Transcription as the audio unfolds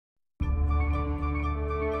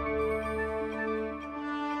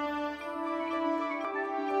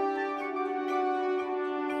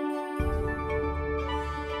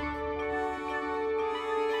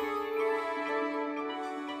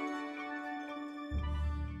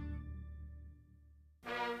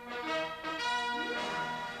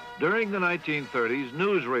During the 1930s,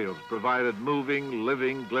 newsreels provided moving,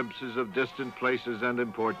 living glimpses of distant places and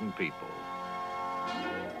important people.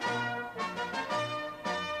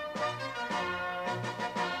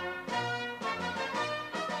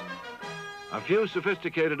 A few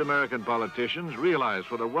sophisticated American politicians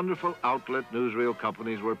realized what a wonderful outlet newsreel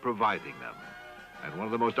companies were providing them. And one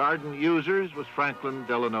of the most ardent users was Franklin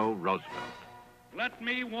Delano Roosevelt. Let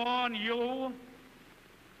me warn you,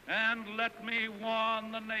 and let me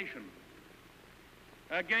warn the nation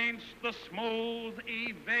against the smooth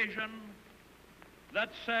evasion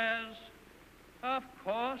that says, of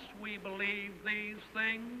course we believe these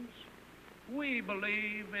things. We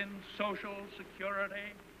believe in social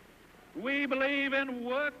security. We believe in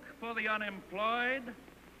work for the unemployed.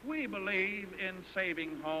 We believe in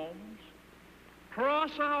saving homes.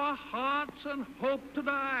 Cross our hearts and hope to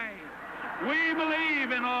die. We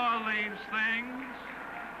believe in all these things.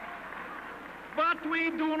 But we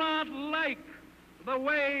do not like the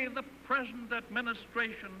way the present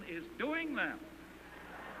administration is doing them.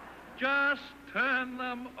 Just turn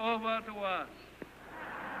them over to us.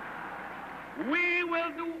 We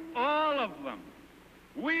will do all of them.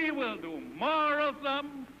 We will do more of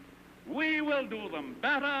them. We will do them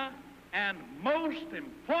better. And most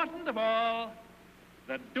important of all,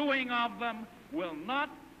 the doing of them will not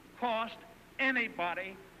cost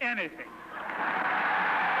anybody anything.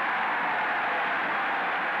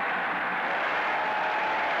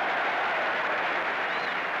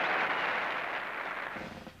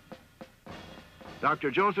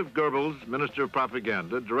 Dr. Joseph Goebbels, Minister of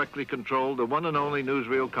Propaganda, directly controlled the one and only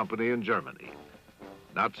newsreel company in Germany.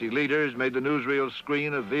 Nazi leaders made the newsreel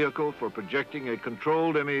screen a vehicle for projecting a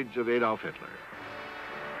controlled image of Adolf Hitler.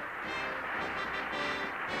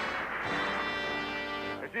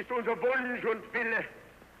 Es ist unser Wunsch und Wille,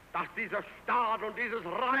 dass dieser Staat und dieses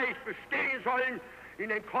Reich bestehen sollen in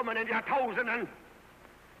den kommenden Jahrtausenden.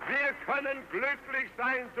 Wir können glücklich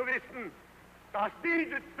sein zu wissen, dass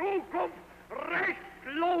diese Zukunft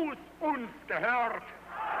rechtlos uns gehört.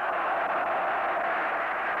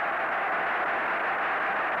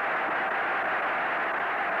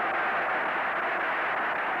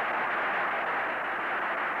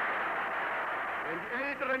 Wenn die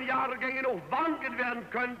älteren Jahrgänge noch wanken werden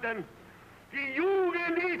könnten, die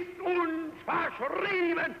Jugend ist uns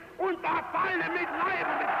verschrieben und verfallen mit Leib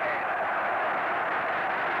und mit Seele.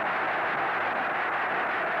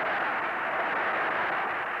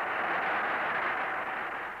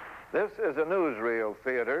 This is a newsreel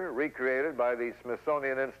theater recreated by the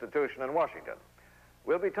Smithsonian Institution in Washington.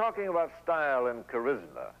 We'll be talking about style and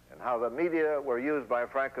charisma and how the media were used by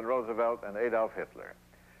Franklin Roosevelt and Adolf Hitler.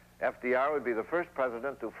 FDR would be the first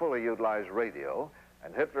president to fully utilize radio,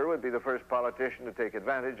 and Hitler would be the first politician to take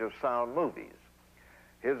advantage of sound movies.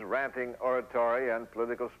 His ranting oratory and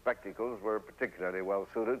political spectacles were particularly well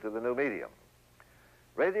suited to the new medium.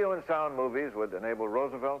 Radio and sound movies would enable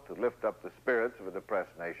Roosevelt to lift up the spirits of a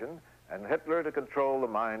depressed nation and Hitler to control the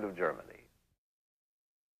mind of Germany.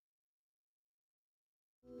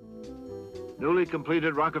 Newly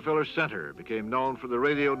completed Rockefeller Center became known for the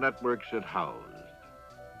radio networks it housed.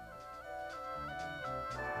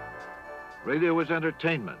 Radio was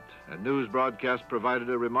entertainment, and news broadcasts provided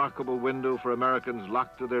a remarkable window for Americans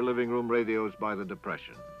locked to their living room radios by the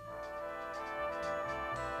Depression.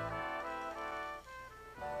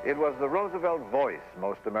 It was the Roosevelt voice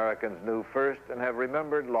most Americans knew first and have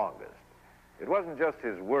remembered longest. It wasn't just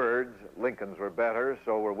his words. Lincoln's were better,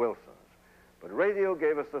 so were Wilson's. But radio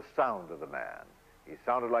gave us the sound of the man. He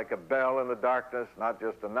sounded like a bell in the darkness, not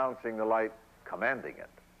just announcing the light, commanding it.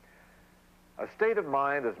 A state of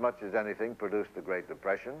mind, as much as anything, produced the Great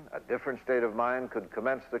Depression. A different state of mind could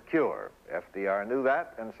commence the cure. FDR knew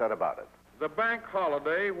that and set about it. The bank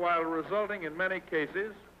holiday, while resulting in many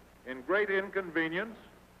cases in great inconvenience,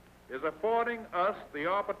 is affording us the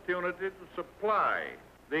opportunity to supply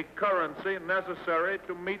the currency necessary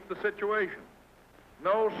to meet the situation.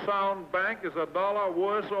 No sound bank is a dollar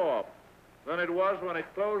worse off than it was when it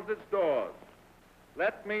closed its doors.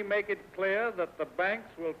 Let me make it clear that the banks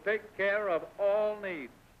will take care of all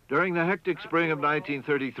needs. During the hectic spring of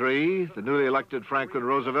 1933, the newly elected Franklin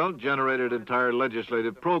Roosevelt generated entire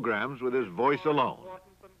legislative programs with his voice alone.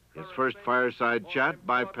 His first fireside chat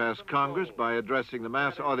bypassed Congress by addressing the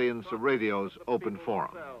mass audience of radio's open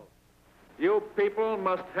forum. You people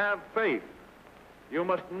must have faith. You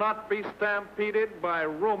must not be stampeded by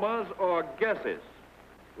rumors or guesses.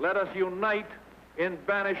 Let us unite in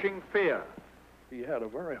banishing fear. He had a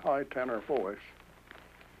very high tenor voice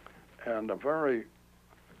and a very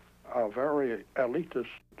elitist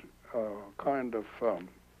kind of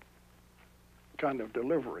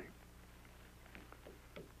delivery.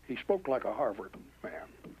 he spoke like a Harvard man.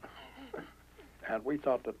 And we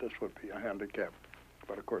thought that this would be a handicap,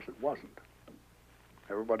 but of course it wasn't.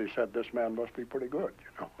 Everybody said this man must be pretty good, you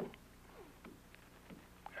know.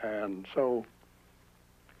 And so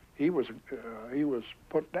he was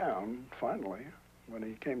put down finally when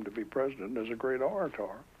he came to be president as a great orator,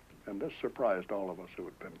 and this surprised all of us who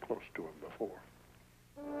had been close to him before.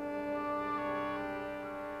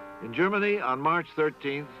 In Germany, on March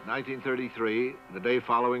 13th, 1933, the day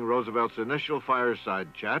following Roosevelt's initial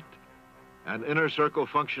fireside chat, an inner circle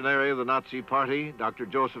functionary of the Nazi Party, Dr.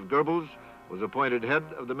 Joseph Goebbels, was appointed head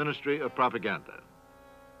of the Ministry of Propaganda.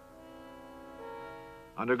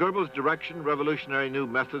 Under Goebbels' direction, revolutionary new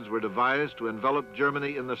methods were devised to envelop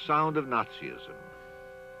Germany in the sound of Nazism.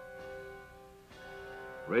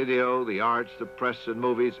 Radio, the arts, the press, and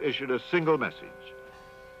movies issued a single message.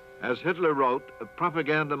 As Hitler wrote,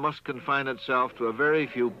 propaganda must confine itself to a very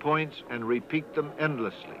few points and repeat them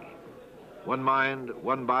endlessly. One mind,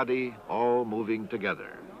 one body, all moving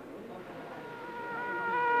together.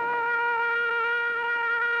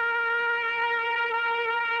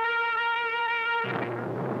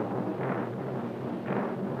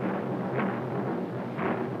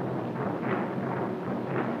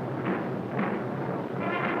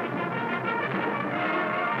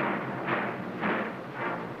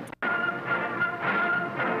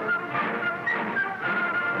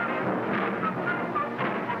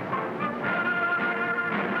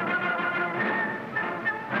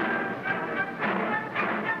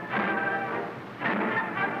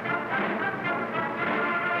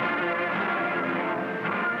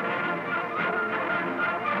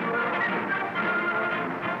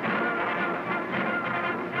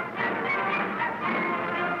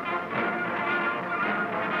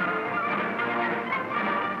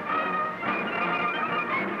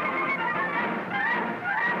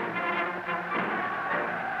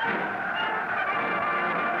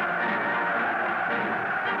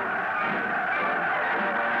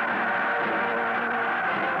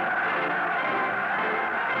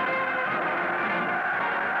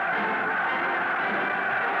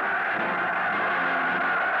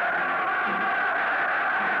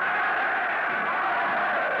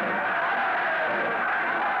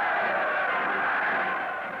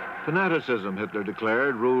 Fanaticism, Hitler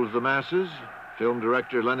declared, rules the masses. Film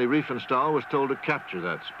director Leni Riefenstahl was told to capture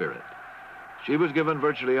that spirit. She was given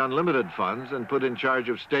virtually unlimited funds and put in charge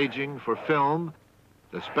of staging for film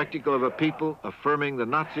the spectacle of a people affirming the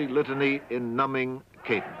Nazi litany in numbing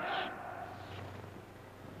cadence.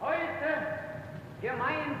 Heute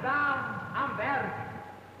gemeinsam am Werk.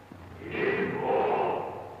 Im Hof.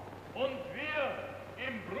 Und wir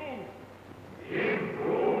im Beruf. Im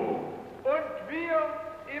Beruf. Und wir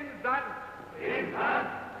im Sand. Im Sand.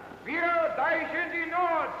 Wir deichen die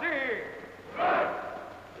Nordsee. Gott,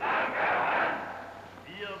 lange Hand.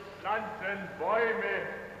 Wir pflanzen Bäume.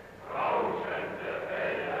 Rauschende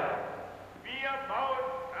Felder. Wir bauen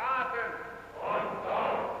Straßen. Von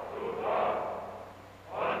Dorf zu Dorf.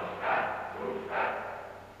 Von Stadt zu Stadt.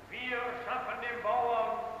 Wir schaffen dem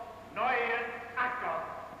Bauern neuen Acker.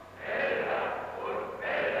 Felder und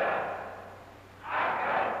Felder.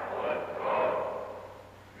 Acker und Brot.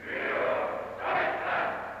 Für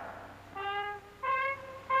Deutschland.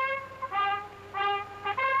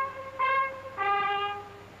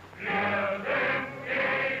 Wir sind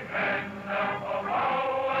die Männer vom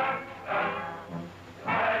Bauernstand.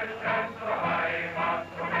 Deutschland zur Heimat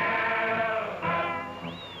zum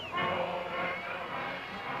Erben.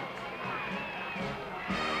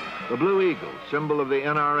 The Blue Eagle, symbol of the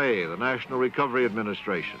NRA, the National Recovery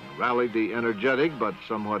Administration, rallied the energetic but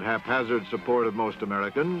somewhat haphazard support of most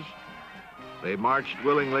Americans. They marched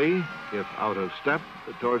willingly, if out of step,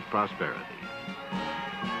 towards prosperity.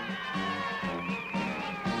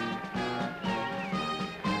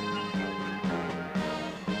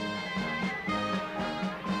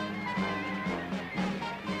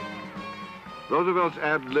 Roosevelt's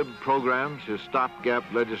ad-lib programs, his stopgap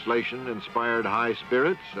legislation, inspired high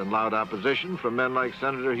spirits and loud opposition from men like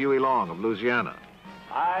Senator Huey Long of Louisiana.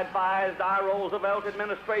 I advised our Roosevelt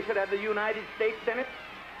administration and the United States Senate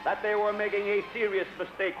that they were making a serious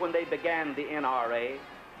mistake when they began the NRA.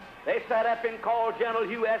 They sat up and called General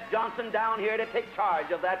Hugh S. Johnson down here to take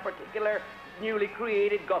charge of that particular newly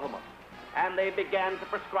created government. And they began to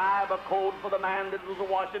prescribe a code for the man that was a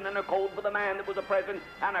washing, and a code for the man that was a pressing,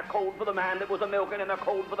 and a code for the man that was a milking, and a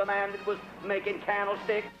code for the man that was making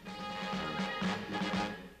candlesticks.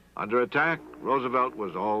 Under attack, Roosevelt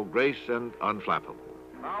was all grace and unflappable.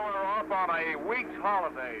 Now we're off on a week's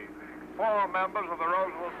holiday. 4 members of the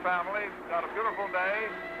Roosevelt family got a beautiful day.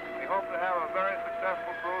 We hope to have a very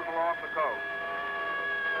successful cruise along the coast.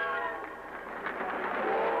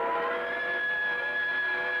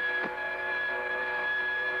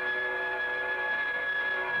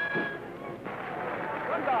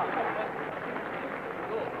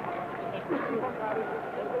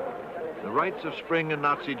 The rites of spring in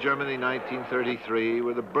Nazi Germany 1933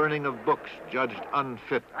 were the burning of books judged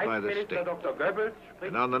unfit by the state.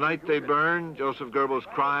 And on the night they burned, Joseph Goebbels'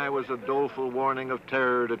 cry was a doleful warning of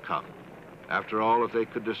terror to come. After all, if they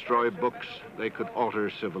could destroy books, they could alter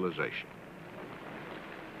civilization.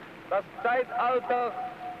 Das Zeitalter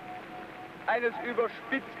eines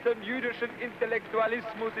überspitzten jüdischen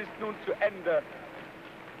Intellektualismus ist nun zu Ende.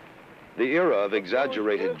 The era of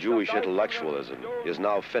exaggerated Jewish intellectualism is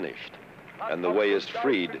now finished, and the way is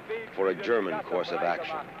freed for a German course of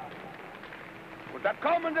action. Und der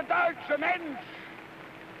kommende deutsche Mensch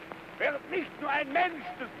wird nicht nur ein Mensch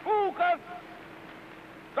des Buches,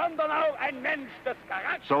 sondern auch ein Mensch des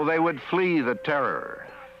Charakters. So they would flee the terror.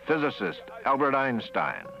 Physicist Albert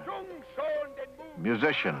Einstein,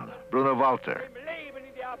 musician Bruno Walter,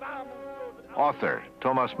 author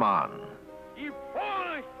Thomas Mann,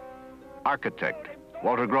 architect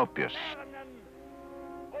Walter Gropius,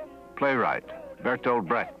 playwright Bertolt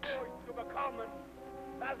Brecht,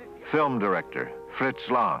 film director Fritz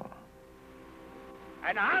Lang.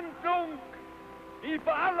 Eine Handlung, die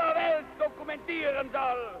vor aller Welt dokumentieren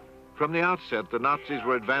soll. From the outset, the Nazis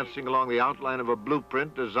were advancing along the outline of a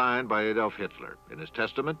blueprint designed by Adolf Hitler in his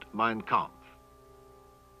testament, Mein Kampf.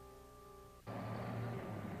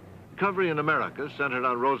 Recovery in America centered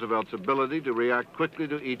on Roosevelt's ability to react quickly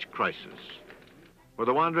to each crisis. For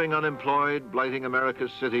the wandering unemployed, blighting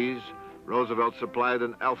America's cities, Roosevelt supplied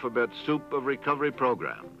an alphabet soup of recovery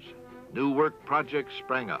programs. New work projects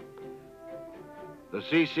sprang up. The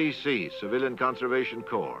CCC, Civilian Conservation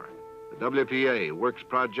Corps, the WPA, Works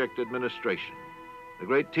Project Administration, the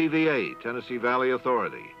great TVA, Tennessee Valley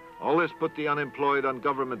Authority, all this put the unemployed on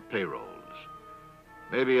government payrolls.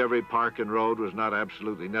 Maybe every park and road was not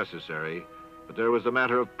absolutely necessary, but there was a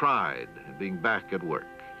matter of pride in being back at work.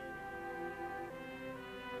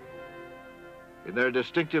 In their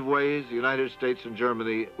distinctive ways, the United States and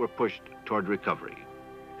Germany were pushed toward recovery.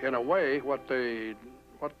 In a way, what they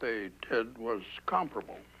did was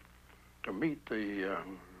comparable to meet the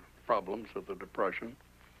problems of the Depression,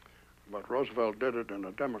 but Roosevelt did it in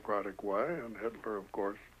a democratic way, and Hitler, of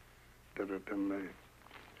course, did it in the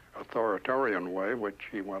authoritarian way, which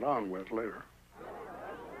he went on with later.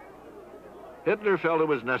 Hitler felt it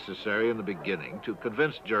was necessary in the beginning to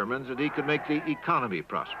convince Germans that he could make the economy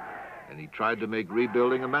prosper, and he tried to make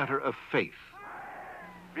rebuilding a matter of faith.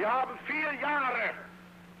 Wir haben 4 Jahre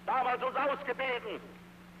damals uns ausgebeten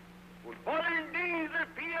und wollen diese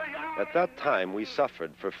 4 Jahre. At that time, we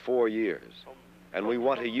suffered for 4 years, and we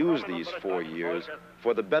want to use these 4 years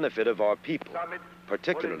for the benefit of our people,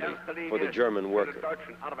 particularly for the German worker.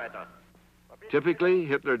 Typically,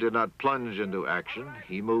 Hitler did not plunge into action.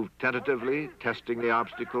 He moved tentatively, testing the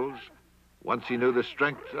obstacles. Once he knew the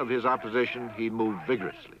strength of his opposition, he moved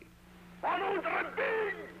vigorously. Von unserem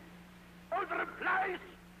Willen, unserem Fleiß,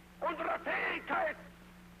 unserer Fähigkeit,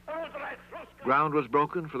 unserer Entschlusskraft. Ground was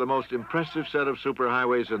broken for the most impressive set of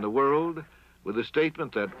superhighways in the world, with the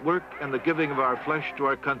statement that work and the giving of our flesh to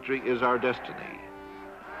our country is our destiny.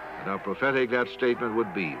 And how prophetic that statement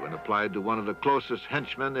would be when applied to one of the closest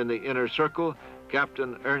henchmen in the inner circle,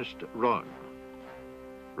 Captain Ernst Röhm.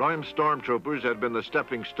 Röhm's stormtroopers had been the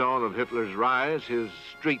stepping stone of Hitler's rise, his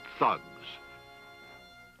street thugs.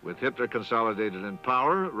 With Hitler consolidated in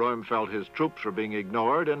power, Röhm felt his troops were being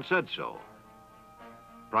ignored and said so.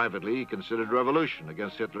 Privately, he considered revolution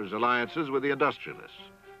against Hitler's alliances with the industrialists.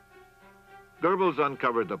 Goebbels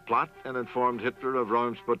uncovered the plot and informed Hitler of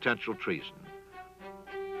Röhm's potential treason.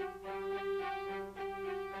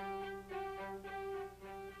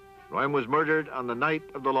 Röhm was murdered on the night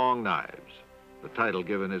of the Long Knives. The title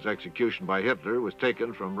given his execution by Hitler was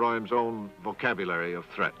taken from Röhm's own vocabulary of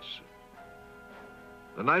threats.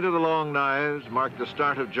 The night of the Long Knives marked the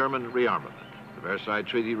start of German rearmament. The Versailles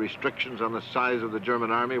Treaty restrictions on the size of the German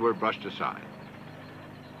army were brushed aside.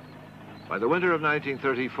 By the winter of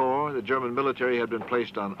 1934, the German military had been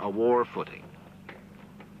placed on a war footing.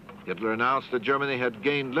 Hitler announced that Germany had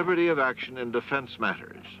gained liberty of action in defense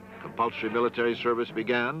matters. Compulsory military service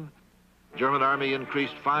began. German army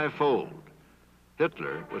increased 5-fold.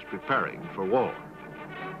 Hitler was preparing for war.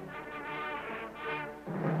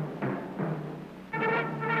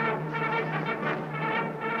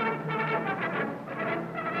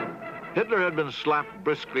 Hitler had been slapped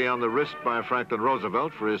briskly on the wrist by Franklin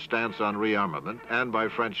Roosevelt for his stance on rearmament, and by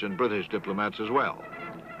French and British diplomats as well.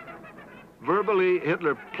 Verbally,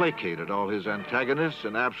 Hitler placated all his antagonists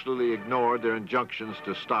and absolutely ignored their injunctions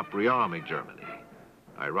to stop rearming Germany.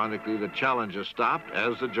 Ironically, the challenges stopped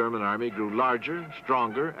as the German army grew larger,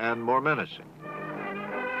 stronger, and more menacing.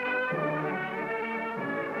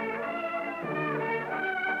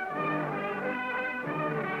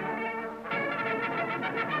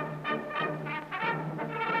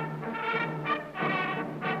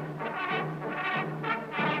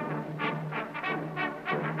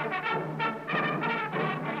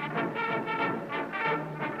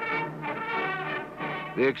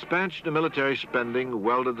 The expansion of military spending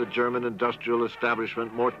welded the German industrial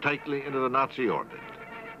establishment more tightly into the Nazi orbit.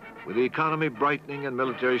 With the economy brightening and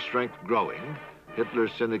military strength growing, Hitler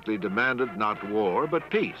cynically demanded not war, but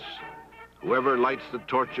peace. Whoever lights the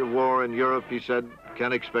torch of war in Europe, he said,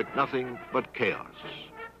 can expect nothing but chaos.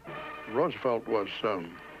 Roosevelt was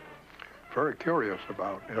very curious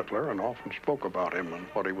about Hitler and often spoke about him and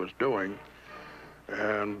what he was doing,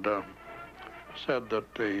 and said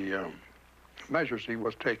that the measures he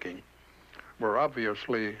was taking were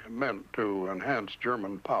obviously meant to enhance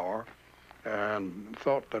German power, and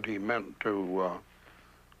thought that he meant to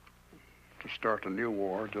start a new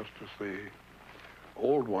war just as the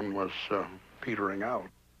old one was petering out.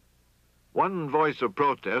 One voice of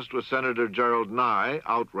protest was Senator Gerald Nye,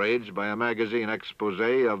 outraged by a magazine expose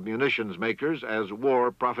of munitions makers as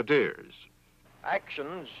war profiteers.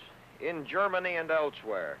 Actions in Germany and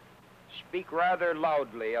elsewhere speak rather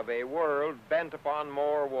loudly of a world bent upon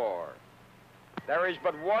more war. There is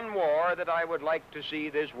but one war that I would like to see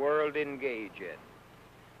this world engage in.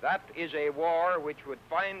 That is a war which would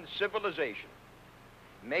find civilization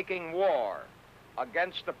making war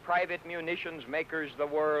against the private munitions makers the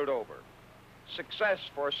world over. Success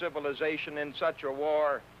for civilization in such a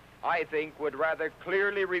war, I think, would rather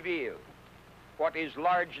clearly reveal what is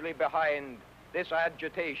largely behind this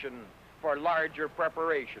agitation for larger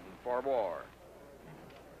preparation for war.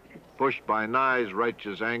 Pushed by Nye's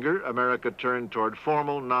righteous anger, America turned toward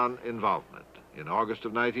formal non-involvement. In August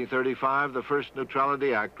of 1935, the first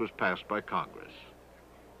Neutrality Act was passed by Congress.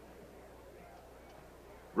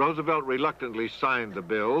 Roosevelt reluctantly signed the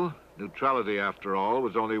bill. Neutrality, after all,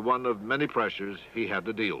 was only one of many pressures he had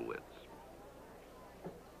to deal with.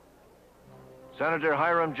 Senator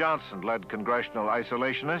Hiram Johnson led congressional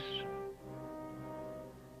isolationists.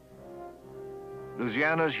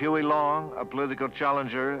 Louisiana's Huey Long, a political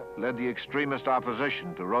challenger, led the extremist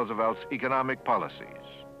opposition to Roosevelt's economic policies.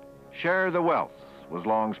 Share the wealth was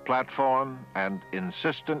Long's platform and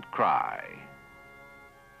insistent cry.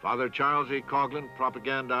 Father Charles E. Coughlin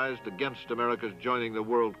propagandized against America's joining the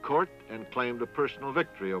World Court and claimed a personal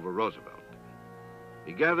victory over Roosevelt.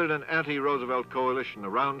 He gathered an anti-Roosevelt coalition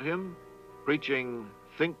around him, preaching,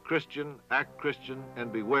 think Christian, act Christian,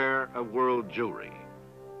 and beware of world Jewry.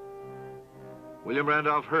 William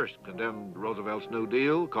Randolph Hearst condemned Roosevelt's New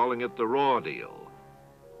Deal, calling it the Raw Deal.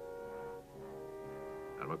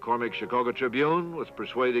 And McCormick's Chicago Tribune was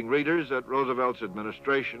persuading readers that Roosevelt's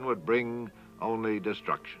administration would bring only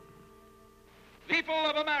destruction. People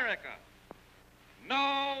of America,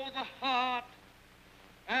 know the heart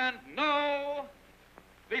and know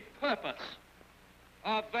the purpose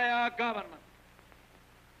of their government.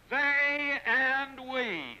 They and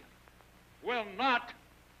we will not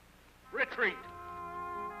retreat.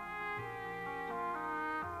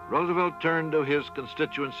 Roosevelt turned to his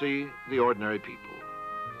constituency, the ordinary people.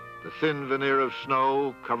 The thin veneer of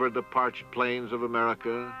snow covered the parched plains of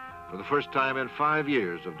America. For the first time in 5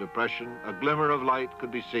 years of depression, a glimmer of light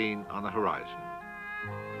could be seen on the horizon.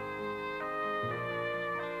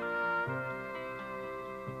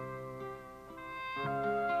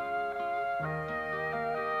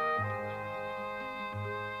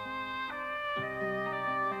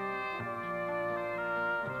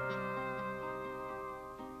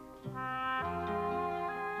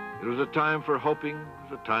 It was a time for hoping,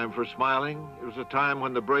 it was a time for smiling, it was a time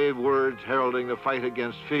when the brave words heralding the fight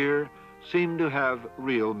against fear seemed to have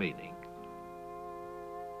real meaning.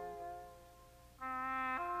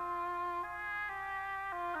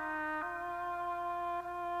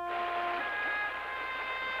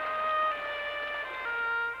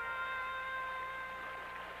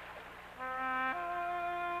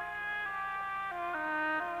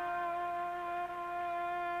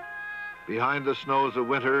 Behind the snows of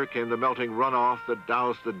winter came the melting runoff that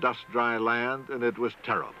doused the dust-dry land, and it was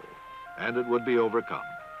terrible, and it would be overcome.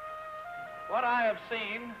 What I have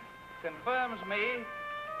seen confirms me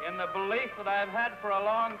in the belief that I've had for a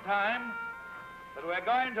long time that we're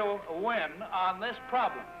going to win on this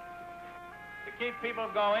problem. To keep people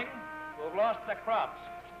going who have lost their crops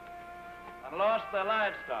and lost their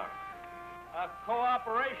livestock. A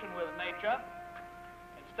cooperation with nature nature,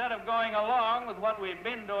 instead of going along with what we've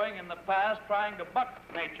been doing in the past, trying to buck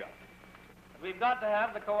nature. We've got to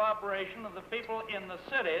have the cooperation of the people in the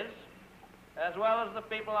cities as well as the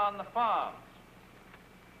people on the farms.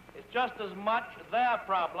 It's just as much their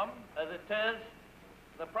problem as it is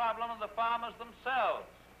the problem of the farmers themselves.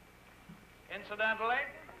 Incidentally,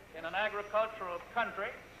 in an agricultural country,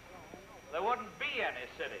 there wouldn't be any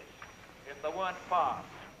cities if there weren't farms.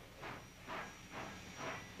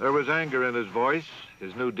 There was anger in his voice.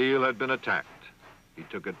 His New Deal had been attacked. He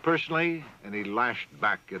took it personally, and he lashed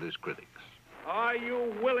back at his critics. Are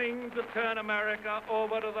you willing to turn America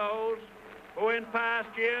over to those who in past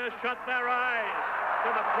years shut their eyes to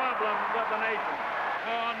the problems of the nation?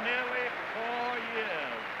 For nearly 4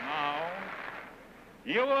 years now,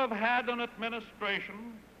 you have had an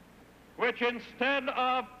administration which, instead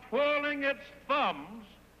of twirling its thumbs,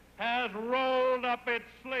 has rolled up its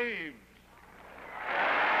sleeves.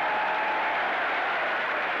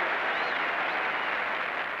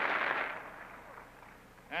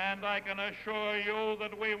 And I can assure you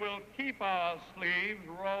that we will keep our sleeves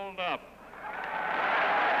rolled up.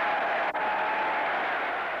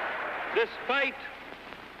 Despite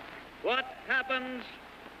what happens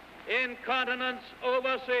in continents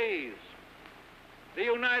overseas, the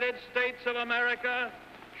United States of America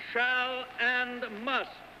shall and must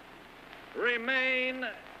remain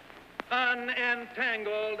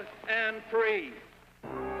unentangled and free.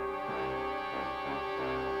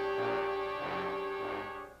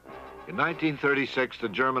 In 1936, the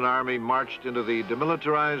German army marched into the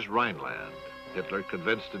demilitarized Rhineland. Hitler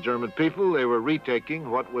convinced the German people they were retaking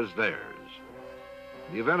what was theirs.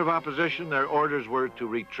 In the event of opposition, their orders were to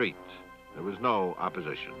retreat. There was no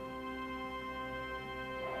opposition.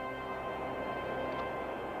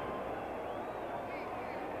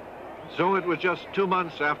 So it was just 2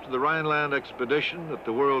 months after the Rhineland expedition that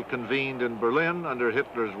the world convened in Berlin under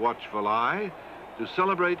Hitler's watchful eye to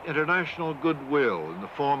celebrate international goodwill in the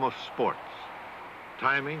form of sports.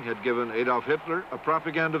 Timing had given Adolf Hitler a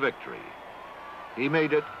propaganda victory. He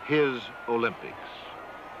made it his Olympics.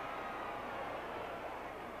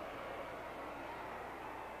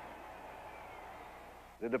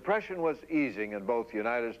 The Depression was easing in both the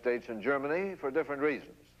United States and Germany for different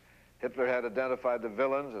reasons. Hitler had identified the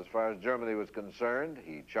villains as far as Germany was concerned.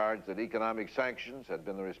 He charged that economic sanctions had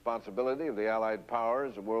been the responsibility of the Allied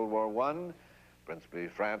powers of World War I, principally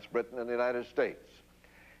France, Britain, and the United States.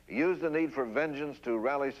 He used the need for vengeance to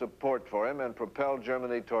rally support for him and propel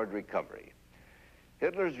Germany toward recovery.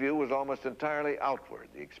 Hitler's view was almost entirely outward,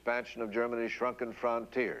 the expansion of Germany's shrunken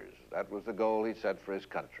frontiers. That was the goal he set for his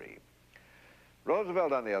country.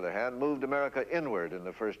 Roosevelt, on the other hand, moved America inward in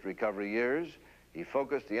the first recovery years. He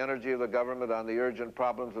focused the energy of the government on the urgent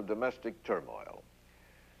problems of domestic turmoil.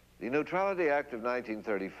 The Neutrality Act of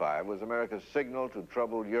 1935 was America's signal to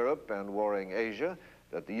troubled Europe and warring Asia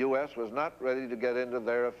that the U.S. was not ready to get into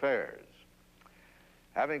their affairs.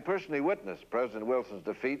 Having personally witnessed President Wilson's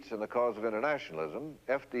defeats in the cause of internationalism,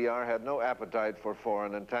 FDR had no appetite for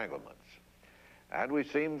foreign entanglements. And we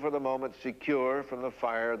seemed for the moment secure from the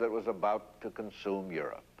fire that was about to consume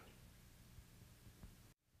Europe.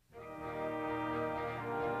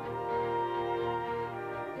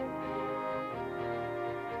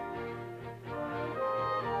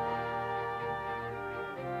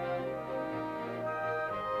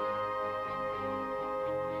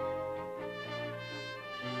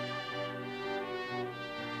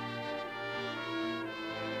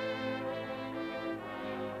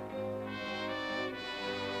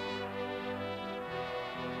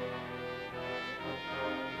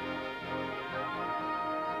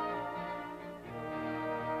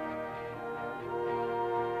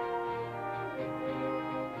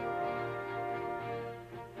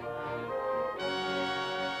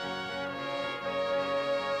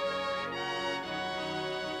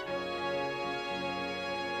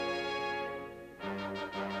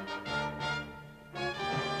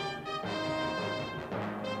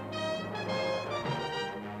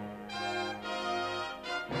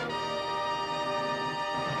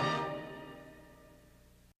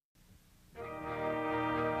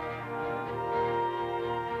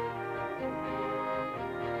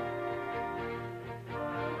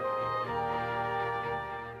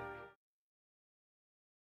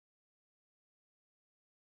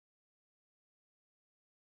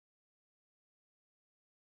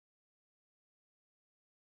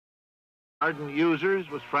 Ardent users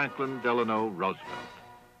was Franklin Delano Roosevelt.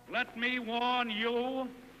 Let me warn you,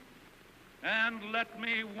 and let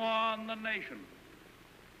me warn the nation,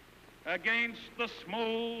 against the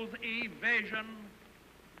smooth evasion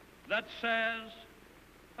that says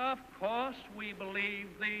Of course, we believe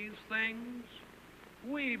these things.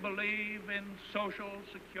 We believe in social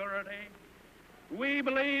security. We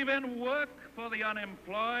believe in work for the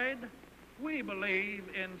unemployed. We believe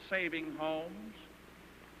in saving homes.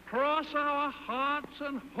 Cross our hearts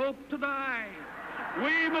and hope to die.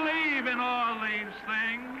 We believe in all these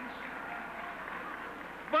things.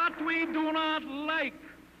 But we do not like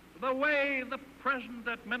the way the present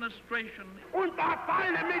administration... Und da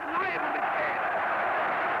fallen mit Leib und mit Seele.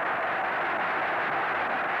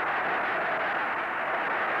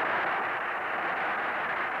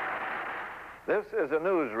 This is a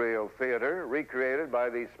newsreel theater recreated by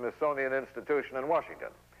the Smithsonian Institution in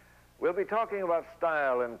Washington. We'll be talking about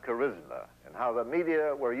style and charisma and how the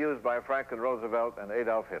media were used by Franklin Roosevelt and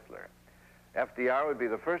Adolf Hitler. FDR would be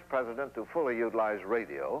the first president to fully utilize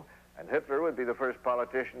radio, and Hitler would be the first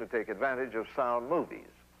politician to take advantage of sound movies.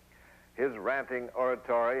 His ranting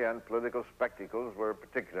oratory and political spectacles were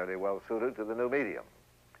particularly well suited to the new medium.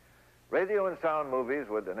 Radio and sound movies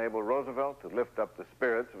would enable Roosevelt to lift up the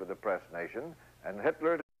spirits of a depressed nation, and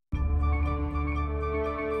Hitler to...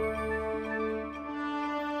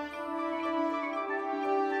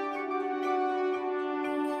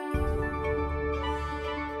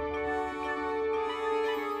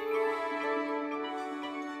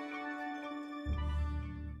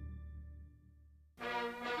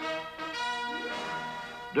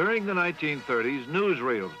 During the 1930s,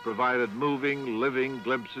 newsreels provided moving, living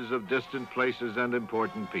glimpses of distant places and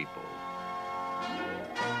important people.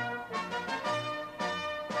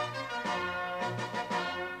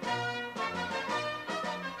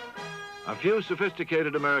 A few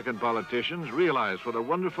sophisticated American politicians realized what a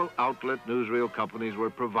wonderful outlet newsreel companies were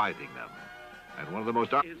providing them. And one of the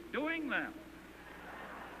most... is doing them.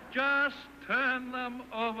 Just turn them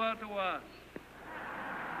over to us.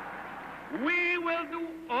 We will do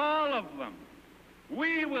all of them.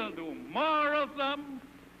 We will do more of them.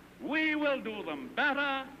 We will do them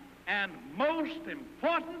better. And most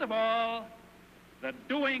important of all, the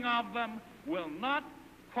doing of them will not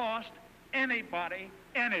cost anybody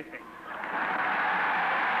anything.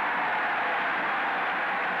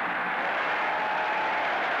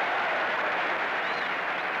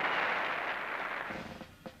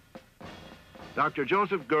 Dr.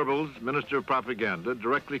 Joseph Goebbels, Minister of Propaganda,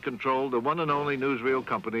 directly controlled the one and only newsreel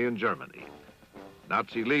company in Germany.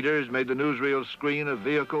 Nazi leaders made the newsreel screen a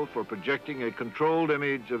vehicle for projecting a controlled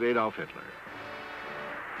image of Adolf Hitler.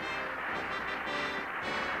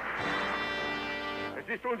 Es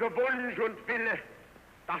ist unser Wunsch und Wille,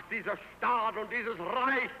 dass dieser Staat und dieses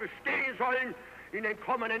Reich bestehen sollen in den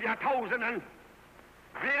kommenden Jahrtausenden.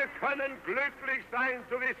 Wir können glücklich sein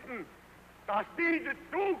zu wissen, dass diese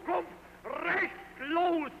Zukunft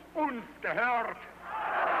rechtlos uns gehört.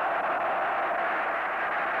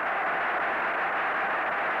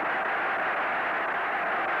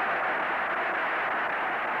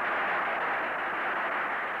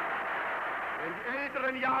 Wenn die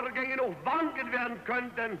älteren Jahrgänge noch wanken werden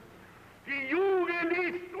könnten, die Jugend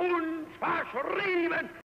ist uns verschrieben.